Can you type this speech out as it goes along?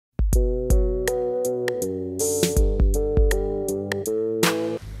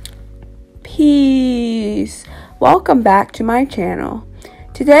Welcome back to my channel.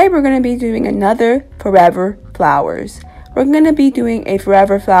 Today we're going to be doing another Forever Flowers. We're going to be doing a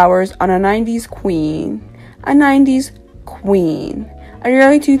Forever Flowers on a 90s queen. A 90s queen. An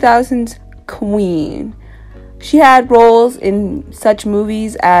early 2000s queen. She had roles in such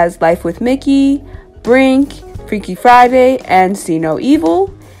movies as Life with Mickey, Brink, Freaky Friday, and See No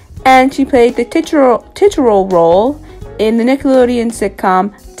Evil. And she played the titular role in the Nickelodeon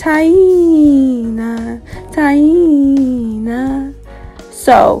sitcom Taina.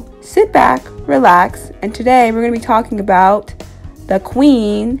 So, sit back, relax, and today we're going to be talking about the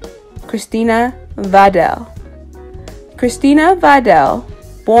Queen, Christina Vidal. Christina Vidal,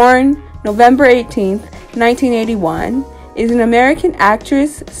 born November 18th, 1981, is an American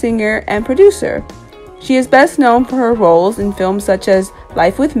actress, singer, and producer. She is best known for her roles in films such as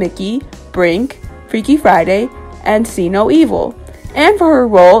Life with Mickey, Brink, Freaky Friday, and See No Evil, and for her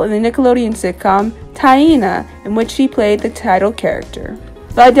role in the Nickelodeon sitcom Taina, in which she played the title character.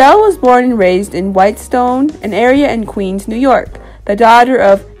 Vidal was born and raised in Whitestone, an area in Queens, New York, the daughter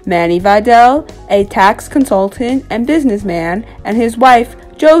of Manny Vidal, a tax consultant and businessman, and his wife,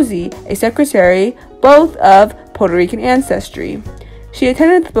 Josie, a secretary, both of Puerto Rican ancestry. She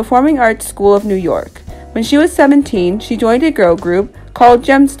attended the Performing Arts School of New York. When she was 17, she joined a girl group called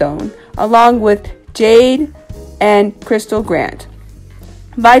Gemstone, along with Jade and Crystal Grant.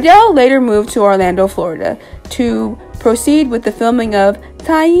 Vidal later moved to Orlando, Florida, to proceed with the filming of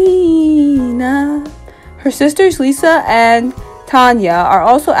Taina. Her sisters Lisa and Tanya are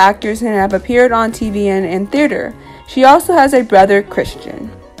also actors and have appeared on TV and in theater. She also has a brother, Christian.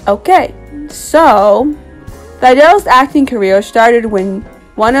 Okay, so Vidal's acting career started when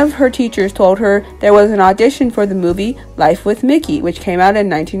one of her teachers told her there was an audition for the movie Life with Mickey, which came out in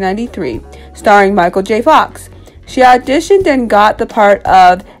 1993, starring Michael J. Fox. She auditioned and got the part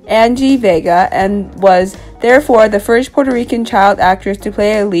of Angie Vega and was therefore the first Puerto Rican child actress to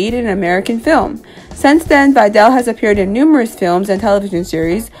play a lead in an American film. Since then, Vidal has appeared in numerous films and television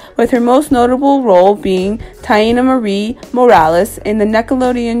series, with her most notable role being Taina Marie Morales in the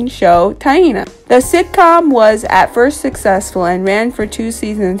Nickelodeon show Taina. The sitcom was at first successful and ran for 2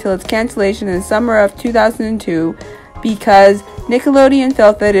 seasons until its cancellation in the summer of 2002 because Nickelodeon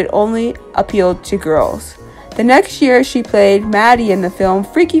felt that it only appealed to girls. The next year, she played Maddie in the film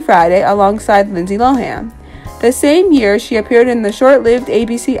Freaky Friday alongside Lindsay Lohan. The same year, she appeared in the short-lived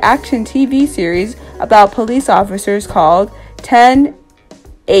ABC action TV series about police officers called 10-8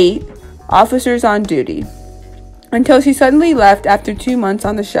 Officers on Duty, until she suddenly left after 2 months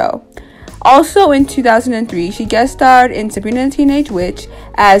on the show. Also in 2003, she guest starred in Sabrina the Teenage Witch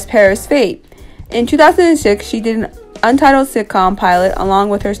as Paris Fate. In 2006, she did an untitled sitcom pilot along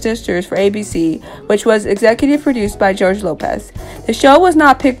with her sisters for ABC, which was executive produced by George Lopez. The show was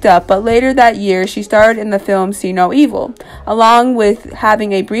not picked up, but later that year she starred in the film See No Evil, along with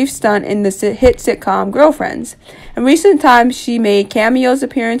having a brief stunt in the hit sitcom Girlfriends. In recent times, she made cameos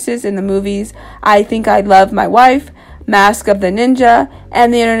appearances in the movies I Think I Love My Wife, Mask of the Ninja,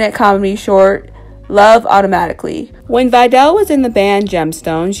 and the internet comedy short Love Automatically. When Vidal was in the band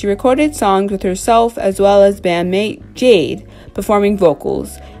Gemstone, she recorded songs with herself as well as bandmate Jade, performing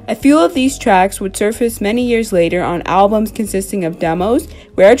vocals. A few of these tracks would surface many years later on albums consisting of demos,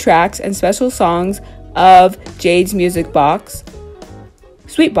 rare tracks, and special songs of Jade's music box,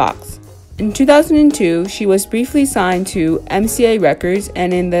 Sweetbox. In 2002, she was briefly signed to MCA Records,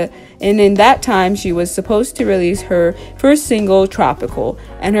 and in that time, she was supposed to release her first single, Tropical,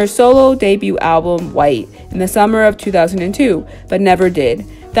 and her solo debut album, White, in the summer of 2002, but never did.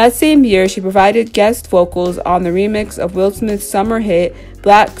 That same year, she provided guest vocals on the remix of Will Smith's summer hit,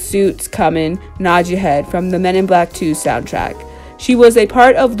 Black Suits Comin', Nod Your Head, from the Men in Black 2 soundtrack. She was a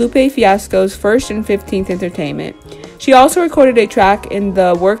part of Lupe Fiasco's First and 15th Entertainment. She also recorded a track in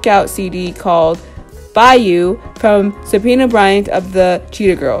the workout CD called Bayou from Sabrina Bryant of the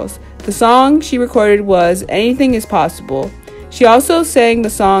Cheetah Girls. The song she recorded was Anything Is Possible. She also sang the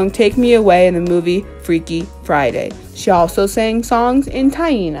song Take Me Away in the movie Freaky Friday. She also sang songs in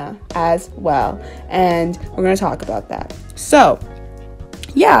Taina as well, and we're going to talk about that. So,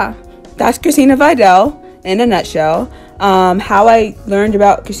 yeah, that's Christina Vidal in a nutshell. How I learned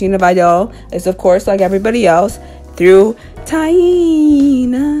about Christina Vidal is, of course, like everybody else, through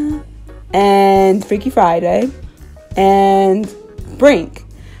Taina and Freaky Friday and Brink.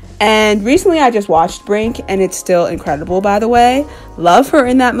 And recently I just watched Brink, and it's still incredible, by the way. Love her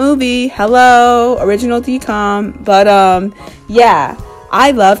in that movie. Hello, original DCOM. But yeah,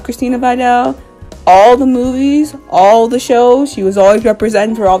 I love Christina Vidal. all the movies, all the shows. She was always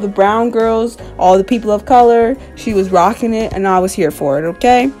representing for all the brown girls, all the people of color. She was rocking it, and I was here for it,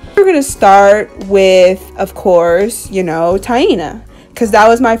 okay? We're gonna start with, of course, Taina, because that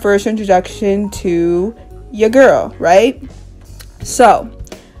was my first introduction to your girl, right? So,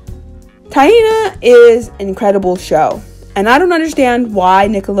 Taina is an incredible show, and I don't understand why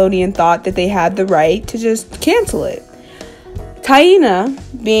Nickelodeon thought that they had the right to just cancel it. Taina,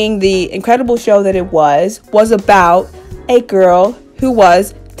 being the incredible show that it was about a girl who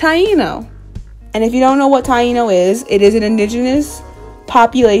was Taino. And if you don't know what Taino is, it is an indigenous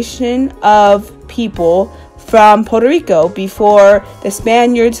population of people from Puerto Rico before the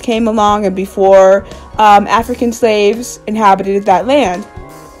Spaniards came along and before African slaves inhabited that land.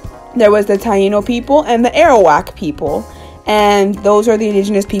 There was the Taino people and the Arawak people, and those are the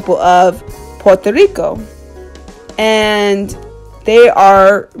indigenous people of Puerto Rico. And they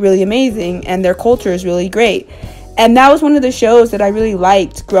are really amazing, and their culture is really great. And that was one of the shows that I really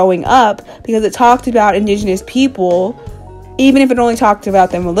liked growing up, because it talked about indigenous people. Even if it only talked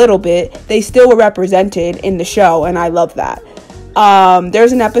about them a little bit, they still were represented in the show, and I love that.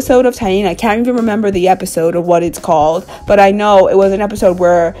 There's an episode of Taina, I can't even remember the episode of what it's called, but I know it was an episode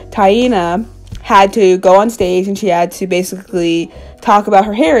where Taina had to go on stage and she had to basically talk about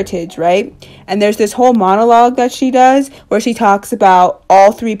her heritage, right? And there's this whole monologue that she does where she talks about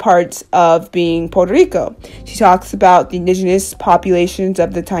all three parts of being Puerto Rico. She talks about the indigenous populations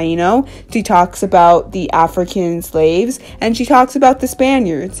of the Taino, she talks about the African slaves, and she talks about the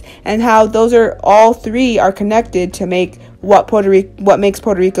Spaniards, and how those are all three are connected to make what makes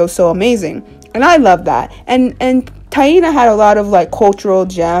Puerto Rico so amazing. And I love that. And Taina had a lot of like cultural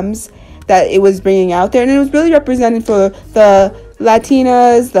gems that it was bringing out there, and it was really represented for the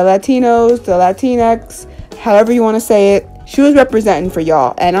Latinas, the Latinos, the Latinx, however you want to say it. She was representing for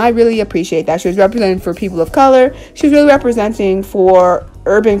y'all, and I really appreciate that. She was representing for people of color. She was really representing for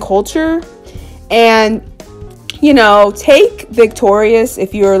urban culture. And take Victorious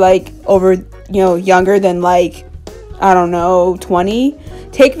if you're like over younger than like, I don't know, 20.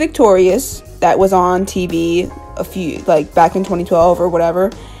 Take Victorious, that was on TV a few like back in 2012 or whatever,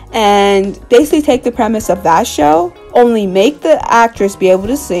 and basically take the premise of that show, only make the actress be able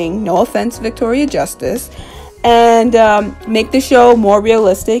to sing, no offense Victoria Justice, and make the show more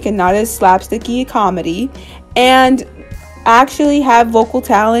realistic and not as slapsticky a comedy, and actually have vocal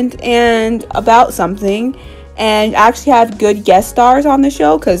talent and about something, and actually have good guest stars on the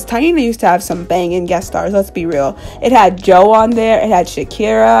show, because Taina used to have some banging guest stars, let's be real. It had Joe on there, it had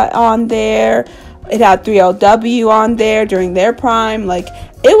Shakira on there, it had 3LW on there during their prime. Like,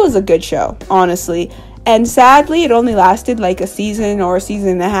 it was a good show, honestly. And sadly, it only lasted like a season or a season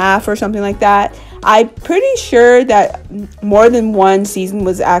and a half or something like that. I'm pretty sure that more than one season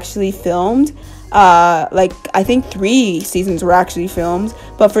was actually filmed. I think 3 seasons were actually filmed.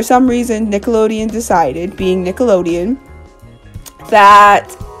 But for some reason, Nickelodeon decided, being Nickelodeon,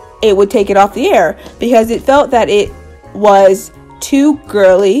 that it would take it off the air, because it felt that it was too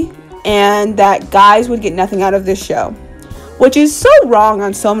girly and that guys would get nothing out of this show, which is so wrong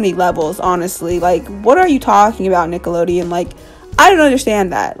on so many levels, honestly. Like, what are you talking about, Nickelodeon? Like, I don't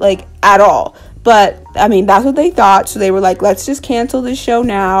understand that, like, at all. But I mean, that's what they thought, so they were like, let's just cancel this show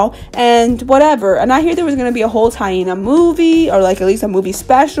now and whatever. And I hear there was going to be a whole Taina movie, or like at least a movie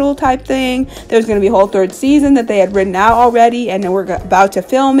special type thing. There was going to be a whole 3rd season that they had written out already, and they were about to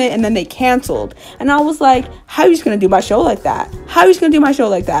film it, and then they canceled. And I was like, how are you just going to do my show like that? How are you just going to do my show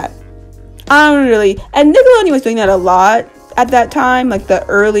like that? I don't really. And Nickelodeon was doing that a lot at that time, like the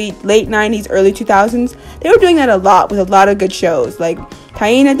late 90s, early 2000s. They were doing that a lot with a lot of good shows. Like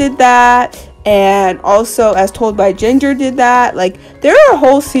Taina did that, and also As Told by Ginger did that. Like, there are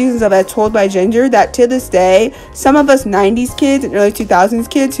whole seasons of As Told by Ginger that to this day, some of us 90s kids and early 2000s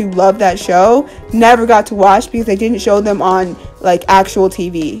kids who love that show never got to watch because they didn't show them on like actual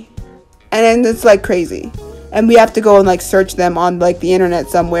TV. And then it's like crazy. And we have to go and like search them on like the internet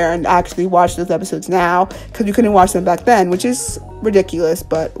somewhere and actually watch those episodes now, because we couldn't watch them back then, which is ridiculous,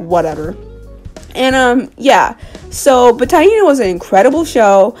 but whatever. And yeah, so but Taina was an incredible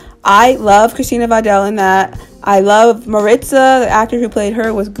show. I love Christina Vidal in that. I love Maritza, the actor who played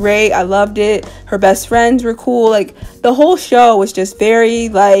her, was great. I loved it. Her best friends were cool. Like, the whole show was just very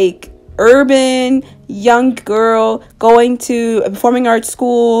like urban, young girl going to a performing arts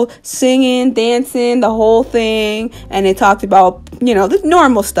school, singing, dancing, the whole thing. And they talked about, the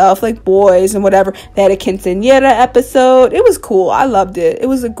normal stuff like boys and whatever. They had a quinceañera episode. It was cool. I loved it. It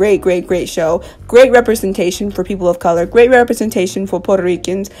was a great show. Great representation for people of color, great representation for Puerto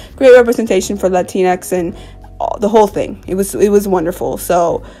Ricans, great representation for Latinx, and the whole thing. It was wonderful.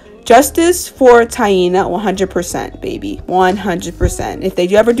 So justice for Taina, 100%, baby, 100%. If they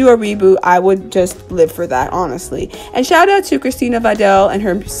ever do a reboot, I would just live for that, honestly. And shout out to Christina Vidal and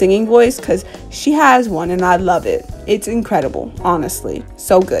her singing voice, because she has one and I love it. It's incredible, honestly.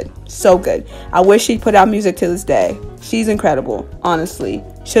 So good, so good. I wish she'd put out music to this day. She's incredible, honestly.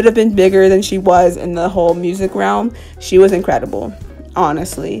 Should have been bigger than she was in the whole music realm. She was incredible,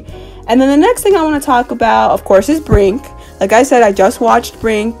 honestly. And then the next thing I want to talk about, of course, is Brink. Like I said, I just watched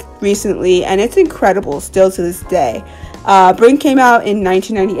Brink recently, and it's incredible still to this day. Brink came out in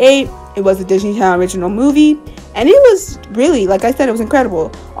 1998. It was a Disney Channel original movie, and it was really, like I said, it was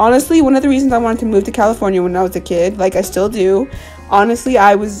incredible. Honestly, one of the reasons I wanted to move to California when I was a kid, like I still do, honestly,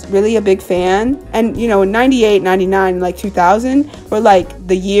 I was really a big fan. And, you know, in 98, 99, like 2000 were like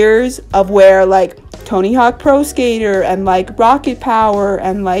the years of where like Tony Hawk Pro Skater and like Rocket Power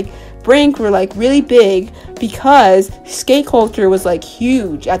and like Brink were like really big, because skate culture was like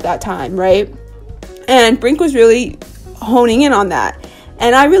huge at that time, right? And Brink was really honing in on that.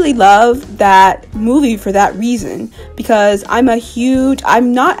 And I really love that movie for that reason, because I'm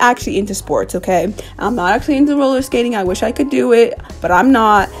not actually into sports, okay? I'm not actually into roller skating. I wish I could do it, but I'm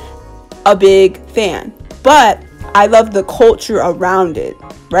not a big fan. But I love the culture around it,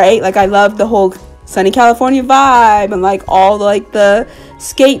 right? Like I love the whole sunny California vibe, and like all like the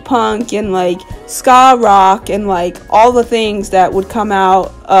skate punk and like ska rock and like all the things that would come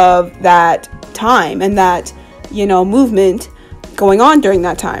out of that time and that, you know, movement going on during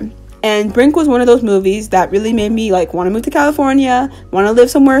that time. And Brink was one of those movies that really made me like want to move to California, want to live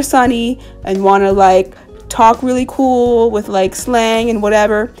somewhere sunny, and want to like talk really cool with like slang and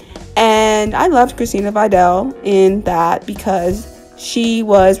whatever. And I loved Christina Vidal in that, because she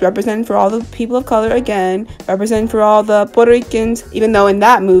was representing for all the people of color again, representing for all the Puerto Ricans, even though in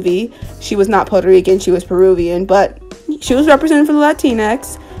that movie she was not Puerto Rican, she was Peruvian, but she was representing for the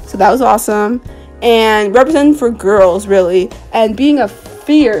Latinx, so that was awesome. And representing for girls, really, and being a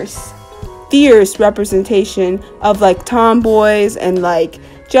fierce representation of like tomboys, and like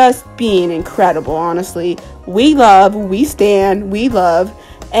just being incredible, honestly. We love.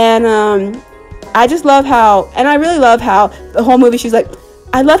 And I just love how, and I really love how the whole movie, she's like,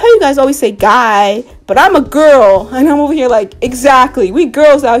 I love how you guys always say guy, but I'm a girl. And I'm over here like, exactly, we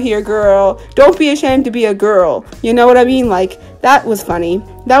girls out here, girl. Don't be ashamed to be a girl. You know what I mean? Like, that was funny.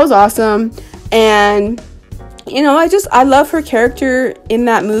 That was awesome. And, you know, I love her character in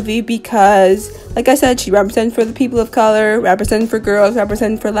that movie, because, like I said, she represented for the people of color, represented for girls,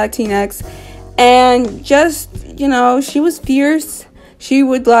 represented for Latinx. And just, you know, she was fierce. She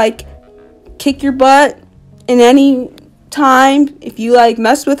would, like, kick your butt in any time if you like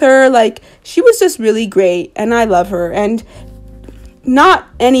messed with her. Like, she was just really great, and I love her. And not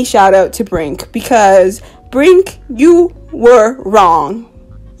any shout out to Brink, because Brink, you were wrong.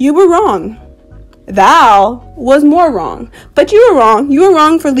 Val was more wrong, but you were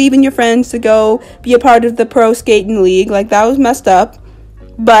wrong for leaving your friends to go be a part of the pro skating league. Like, that was messed up.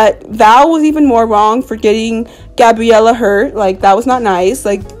 But Val was even more wrong for getting Gabriella hurt. Like, that was not nice.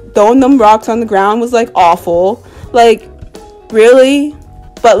 Like, throwing them rocks on the ground was like awful. Like, really?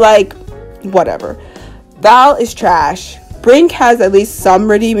 But like, whatever. Val is trash. Brink has at least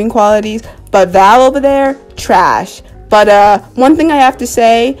some redeeming qualities, but Val over there, trash. But one thing I have to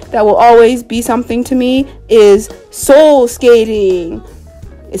say that will always be something to me is soul skating.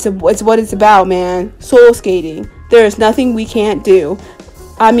 It's what it's about, man. Soul skating. There is nothing we can't do.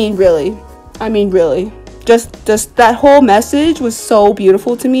 I mean, really. Just that whole message was so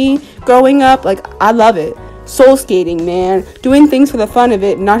beautiful to me growing up. Like, I love it. Soul skating, man. Doing things for the fun of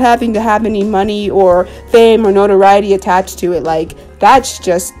it, not having to have any money or fame or notoriety attached to it. Like,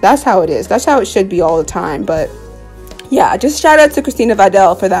 that's how it is. That's how it should be all the time. But yeah, just shout out to Christina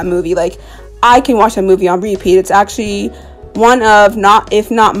Vidal for that movie. Like, I can watch that movie on repeat. It's actually one of, if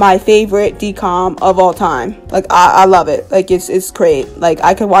not my favorite DCOM of all time. Like, I love it. Like, it's great. Like,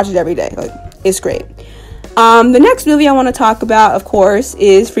 I could watch it every day. Like, it's great. The next movie I want to talk about, of course,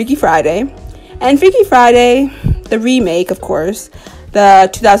 is Freaky Friday. And Freaky Friday, the remake, of course, the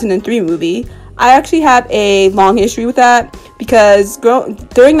 2003 movie, I actually have a long history with that, because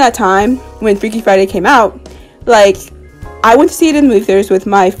during that time when Freaky Friday came out, like, I went to see it in the movie theaters with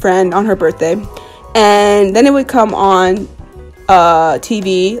my friend on her birthday, and then it would come on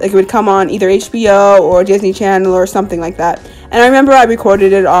TV, like it would come on either HBO or Disney Channel or something like that. And I remember I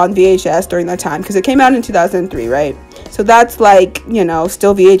recorded it on VHS during that time, because it came out in 2003, right? So that's like, you know,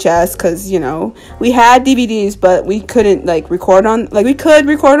 still VHS, because, you know, we had DVDs, but we couldn't like record on, like we could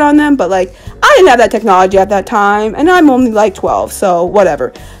record on them, but like I didn't have that technology at that time, and I'm only like 12, so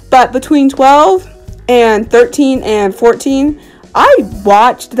whatever. But between 12 and 13 and 14, I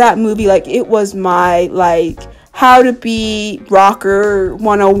watched that movie like it was my, like, how to be rocker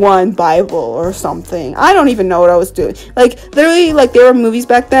 101 Bible or something. I don't even know what I was doing. Like, literally, like, there were movies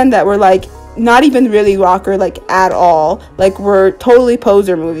back then that were, like, not even really rocker, like, at all. Like, were totally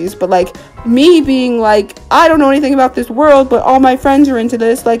poser movies. But, like, me being, like, I don't know anything about this world, but all my friends are into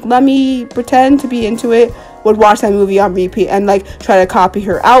this. Like, let me pretend to be into it. Would watch that movie on repeat and, like, try to copy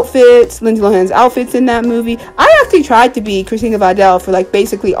her outfits, Lindsay Lohan's outfits in that movie. I actually tried to be Christina Vidal for, like,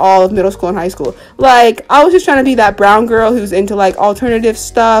 basically all of middle school and high school. Like, I was just trying to be that brown girl who's into, like, alternative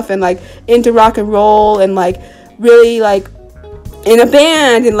stuff and, like, into rock and roll and, like, really, like, in a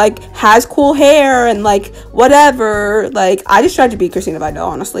band and, like, has cool hair and, like, whatever. Like, I just tried to be Christina Vidal,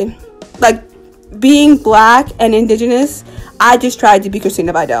 honestly. Like, being black and indigenous, I just tried to be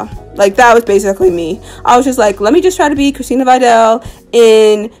Christina Vidal. Like, that was basically me. I was just like, let me just try to be Christina Vidal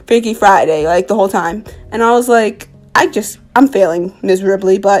in Freaky Friday, like, the whole time. And I was like, I'm failing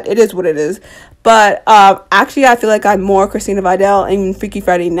miserably, but it is what it is. But actually, I feel like I'm more Christina Vidal in Freaky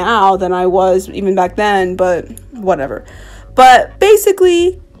Friday now than I was even back then, but whatever. But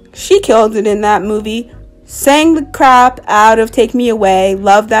basically, she killed it in that movie. Sang the crap out of Take Me Away.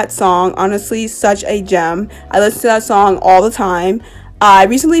 Love that song. Honestly, such a gem. I listen to that song all the time. I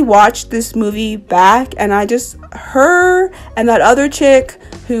recently watched this movie back, and her and that other chick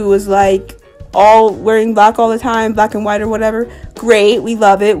who was, like, all wearing black all the time, black and white or whatever. Great. We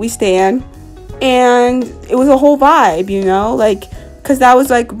love it. We stan. And it was a whole vibe, you know? Like, because that was,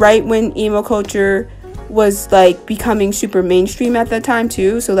 like, right when emo culture was, like, becoming super mainstream at that time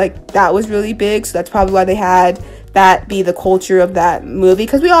too, so, like, that was really big. So that's probably why they had that be the culture of that movie,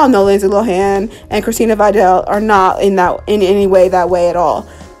 because we all know Lindsay Lohan and Christina Vidal are not in any way that way at all,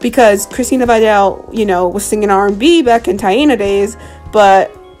 because Christina Vidal, you know, was singing R&B back in Taina days,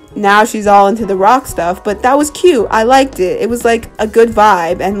 but now she's all into the rock stuff. But that was cute. I liked it. It was, like, a good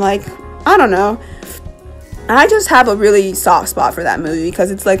vibe, and, like, I don't know, I just have a really soft spot for that movie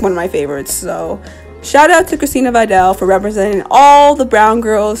because it's, like, one of my favorites. So shout out to Christina Vidal for representing all the brown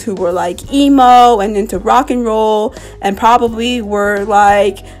girls who were, like, emo and into rock and roll and probably were,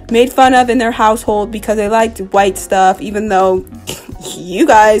 like, made fun of in their household because they liked white stuff, even though you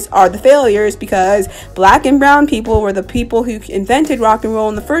guys are the failures, because black and brown people were the people who invented rock and roll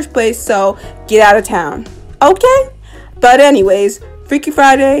in the first place. So get out of town. Okay? But anyways, Freaky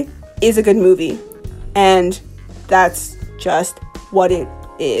Friday is a good movie, and that's just what it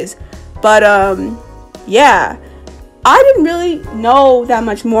is. But yeah, I didn't really know that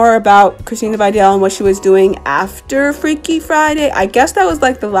much more about Christina Vidal and what she was doing after Freaky Friday. I guess that was,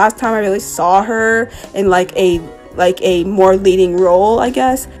 like, the last time I really saw her in, like a more leading role, I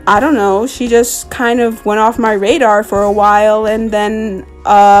guess. I don't know. She just kind of went off my radar for a while, and then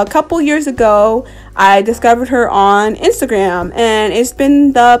a couple years ago, I discovered her on Instagram, and it's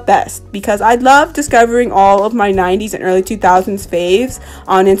been the best because I love discovering all of my 90s and early 2000s faves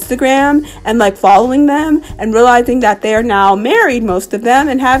on Instagram and, like, following them and realizing that they are now married, most of them,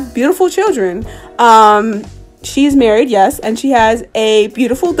 and have beautiful children. She's married, yes, and she has a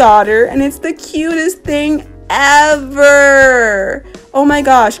beautiful daughter, and it's the cutest thing ever. Oh my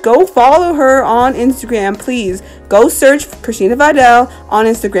gosh, go follow her on Instagram, please. Go search Christina Vidal on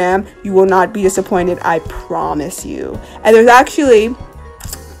Instagram. You will not be disappointed, I promise you. And there's actually,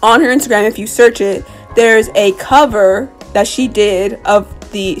 on her Instagram, if you search it, there's a cover that she did of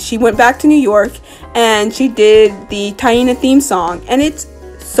she went back to New York and she did the Taina theme song, and it's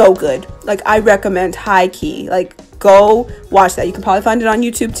so good. Like, I recommend high key. Like, go watch that. You can probably find it on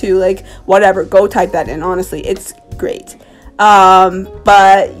YouTube too. Like, whatever, go type that in. Honestly, it's great.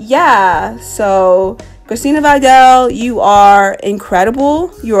 But yeah, so Christina Vidal, you are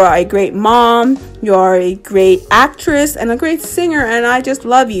incredible. You are a great mom. You are a great actress and a great singer, and I just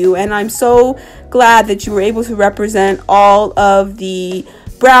love you. And I'm so glad that you were able to represent all of the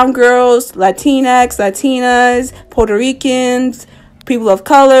brown girls, Latinx, Latinas, Puerto Ricans, people of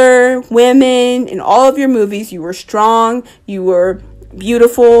color, women. In all of your movies, you were strong, you were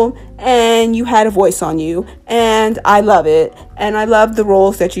beautiful, and you had a voice on you, and I love it. And I love the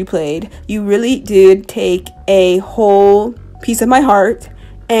roles that you played. You really did take a whole piece of my heart,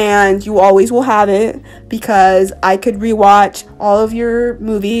 and you always will have it, because I could rewatch all of your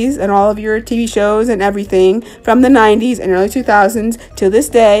movies and all of your TV shows and everything from the 90s and early 2000s to this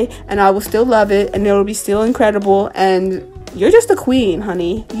day, and I will still love it, and it will be still incredible. And you're just a queen,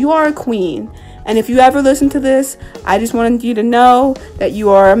 honey. You are a queen. And if you ever listen to this, I just wanted you to know that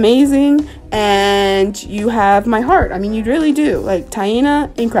you are amazing and you have my heart. I mean, you really do. Like,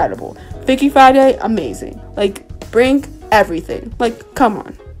 Taina, incredible. Freaky Friday, amazing. Like, bring everything. Like, come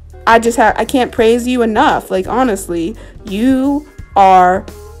on. I can't praise you enough. Like, honestly, you are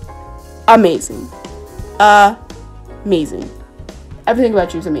amazing. Amazing. Everything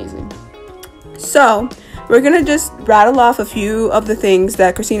about you is amazing. So, we're going to just rattle off a few of the things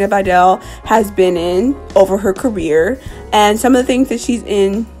that Christina Vidal has been in over her career and some of the things that she's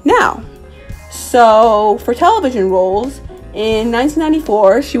in now. So, for television roles, in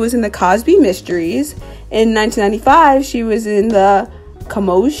 1994, she was in the Cosby Mysteries. In 1995, she was in the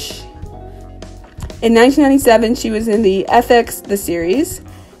Kamosh. In 1997, she was in the FX The Series.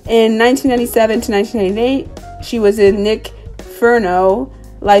 In 1997 to 1998, she was in Nick Furno,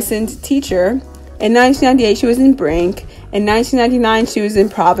 Licensed Teacher. In 1998, she was in Brink. In 1999, she was in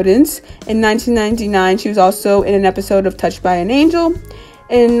Providence. In 1999, she was also in an episode of Touched by an Angel.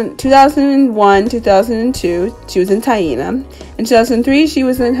 In 2001, 2002, she was in Taina. In 2003, she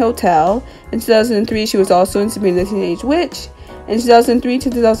was in Hotel. In 2003, she was also in Sabrina the Teenage Witch. In 2003 to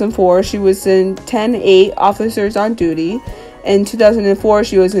 2004, she was in 10-8 Officers on Duty. In 2004,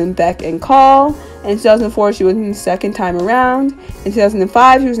 she was in Beck and Call. In 2004, she was in Second Time Around. In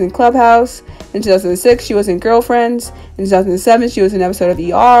 2005, she was in Clubhouse. In 2006, she was in Girlfriends. In 2007, she was in an episode of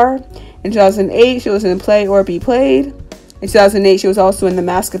ER. In 2008, she was in Play or Be Played. In 2008, she was also in The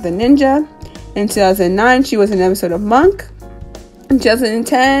Mask of the Ninja. In 2009, she was in an episode of Monk. In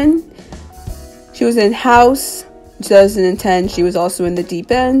 2010, she was in House. In 2010, she was also in The Deep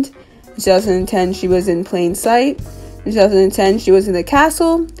End. In 2010, she was in Plain Sight. In 2010, she was in The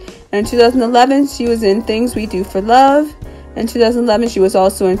Castle. And in 2011, she was in Things We Do for Love. In 2011, she was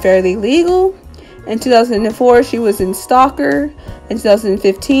also in Fairly Legal. In 2004, she was in Stalker. In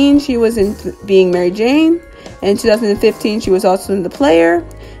 2015, she was in Being Mary Jane. In 2015, she was also in The Player.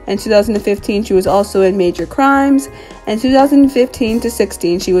 In 2015, she was also in Major Crimes. In 2015 to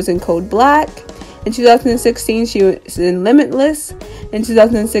 16, she was in Code Black. In 2016, she was in Limitless. In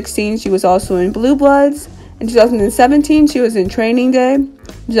 2016, she was also in Blue Bloods. In 2017, she was in Training Day. In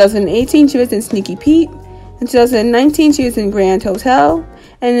 2018, she was in Sneaky Pete. In 2019, she was in Grand Hotel.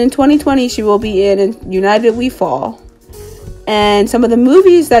 And in 2020, she will be in United We Fall. And some of the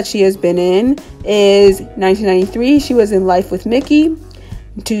movies that she has been in is 1993, she was in Life with Mickey. In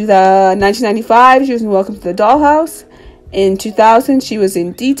 1995, she was in Welcome to the Dollhouse. In 2000, she was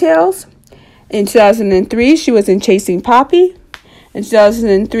in Details. In 2003, she was in Chasing Poppy. In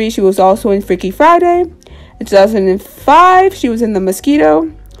 2003, she was also in Freaky Friday. In 2005, she was in The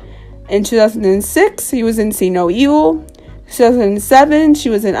Mosquito. In 2006, she was in See No Evil. 2007, she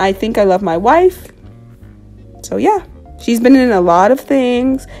was in I Think I Love My Wife. So yeah, she's been in a lot of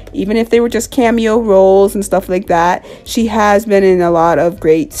things, even if they were just cameo roles and stuff like that. She has been in a lot of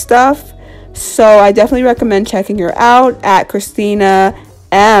great stuff. So I definitely recommend checking her out at Christina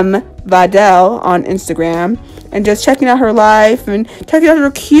M. Vidal on Instagram and just checking out her life and checking out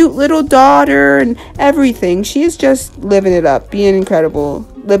her cute little daughter and everything. She's just living it up, being incredible,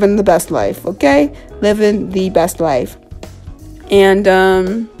 living the best life, okay? Living the best life.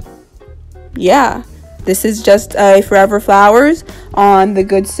 And, yeah, this is just a Forever Flowers on the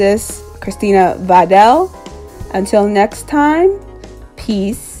good sis, Christina Vidal. Until next time,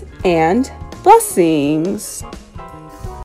 peace and blessings.